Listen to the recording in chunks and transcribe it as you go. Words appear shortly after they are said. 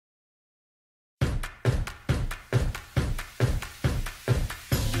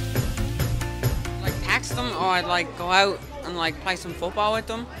text them, or I'd like go out and like play some football with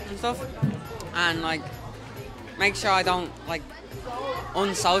them and stuff, and like make sure I don't like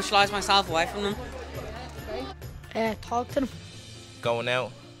unsocialise myself away from them. Talk to them. Going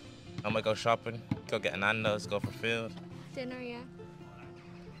out, I might go shopping, go get an Nando's, go for food. Dinner, yeah.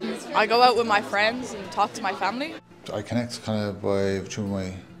 I go out with my friends and talk to my family. I connect kind of through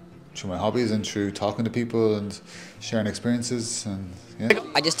my hobbies and through talking to people and sharing experiences, and yeah.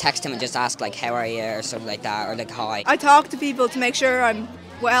 I just text him and just ask like how are you or something like that, or like hi. I talk to people to make sure I'm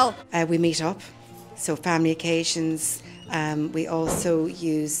well. We meet up, so family occasions. We also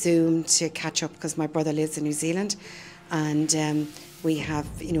use Zoom to catch up because my brother lives in New Zealand, and we have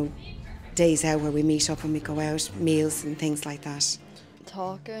days out where we meet up and we go out, meals and things like that.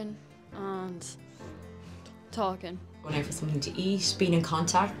 Talking and talking. Going out for something to eat, being in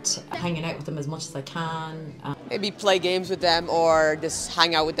contact, hanging out with them as much as I can. Maybe play games with them or just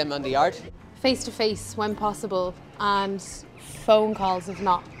hang out with them on the yard. Face to face when possible, and phone calls if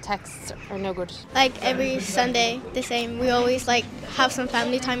not. Texts are no good. Like every Sunday, the same. We always like have some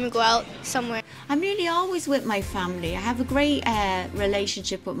family time and go out somewhere. I'm really always with my family. I have a great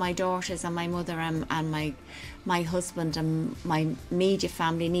relationship with my daughters and my mother and my husband and my immediate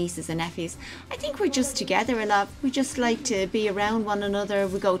family, nieces and nephews. I think we're just together a lot. We just like to be around one another.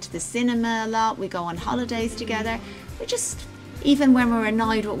 We go to the cinema a lot. We go on holidays together. We just, even when we're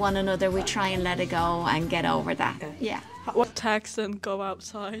annoyed with one another, we try and let it go and get over that. Yeah. What text and go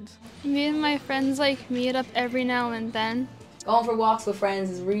outside. Me and my friends like meet up every now and then. Going for walks with friends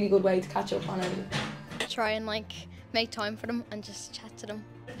is a really good way to catch up on it. Try and like make time for them and just chat to them.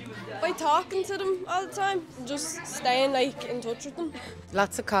 By talking to them all the time, just staying like in touch with them.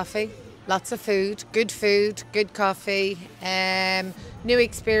 Lots of coffee, lots of food, good coffee, new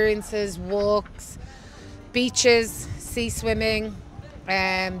experiences, walks, beaches, sea swimming,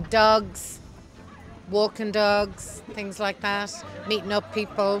 dogs, walking dogs, things like that, meeting up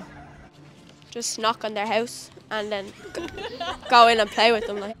people. Just knock on their house and then go in and play with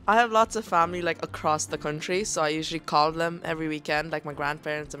them. I have lots of family like across the country, so I usually call them every weekend, like my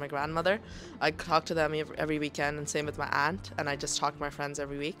grandparents and my grandmother. I talk to them every weekend, and same with my aunt, and I just talk to my friends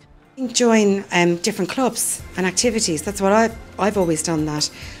every week. Join different clubs and activities. That's what I've always done that,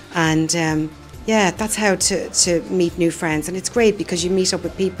 and yeah, that's how to meet new friends, and it's great because you meet up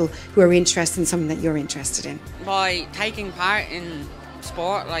with people who are interested in something that you're interested in. By taking part in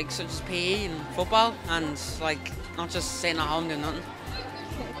sport like such as PE and football, and like not just sitting at home doing nothing.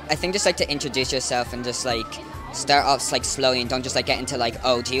 I think just like to introduce yourself and just like start off like slowly and don't just like get into like,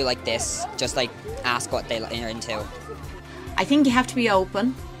 oh, do you like this? Just like ask what they're into. I think you have to be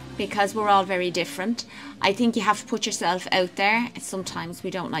open because we're all very different. I think you have to put yourself out there. Sometimes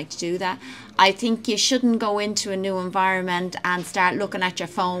we don't like to do that. I think you shouldn't go into a new environment and start looking at your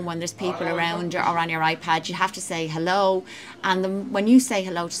phone when there's people around you or on your iPad. You have to say hello, and then when you say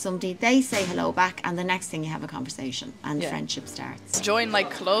hello to somebody, they say hello back, and the next thing you have a conversation and friendship starts. Join like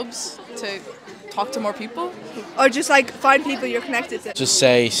clubs to talk to more people, or just like find people you're connected to. Just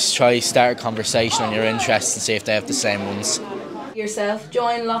try start a conversation on your interests and see if they have the same ones. Yourself,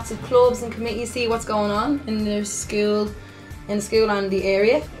 join lots of clubs and committees, see what's going on in the school and the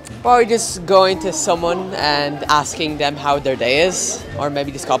area. Or just going to someone and asking them how their day is, or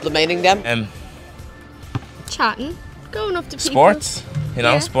maybe just complimenting them. Chatting, going up to people. Sports,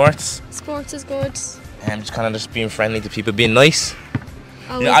 sports. Sports is good. Just kind of just being friendly to people, being nice.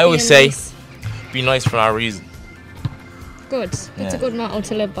 I always say, be nice for no reason. Good. It's a good motto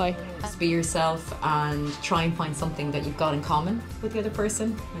to live by. Just be yourself and try and find something that you've got in common with the other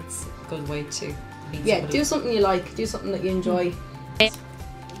person. It's a good way to meet somebody. Do something you like, do something that you enjoy.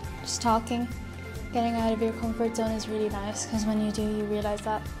 Just talking, getting out of your comfort zone is really nice, because when you do, you realise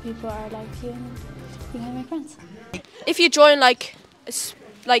that people are like you and you can make friends. If you join like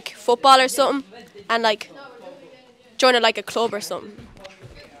football or something, and like join like a club or something,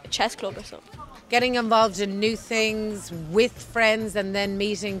 a chess club or something. Getting involved in new things with friends and then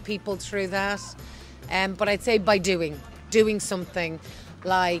meeting people through that. But I'd say by doing something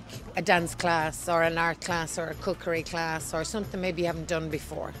like a dance class or an art class or a cookery class or something maybe you haven't done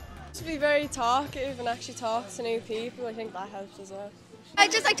before. To be very talkative and actually talk to new people, I think that helps as well. I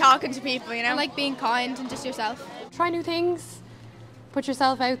just like talking to people, I like being kind and just yourself. Try new things, put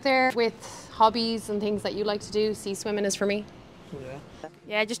yourself out there with hobbies and things that you like to do. Sea swimming is for me.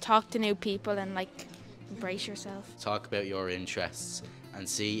 Yeah, just talk to new people and like embrace yourself. Talk about your interests and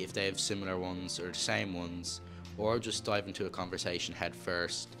see if they have similar ones or the same ones, or just dive into a conversation head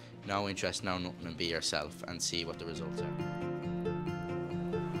first, no interest, no nothing, and be yourself and see what the results are.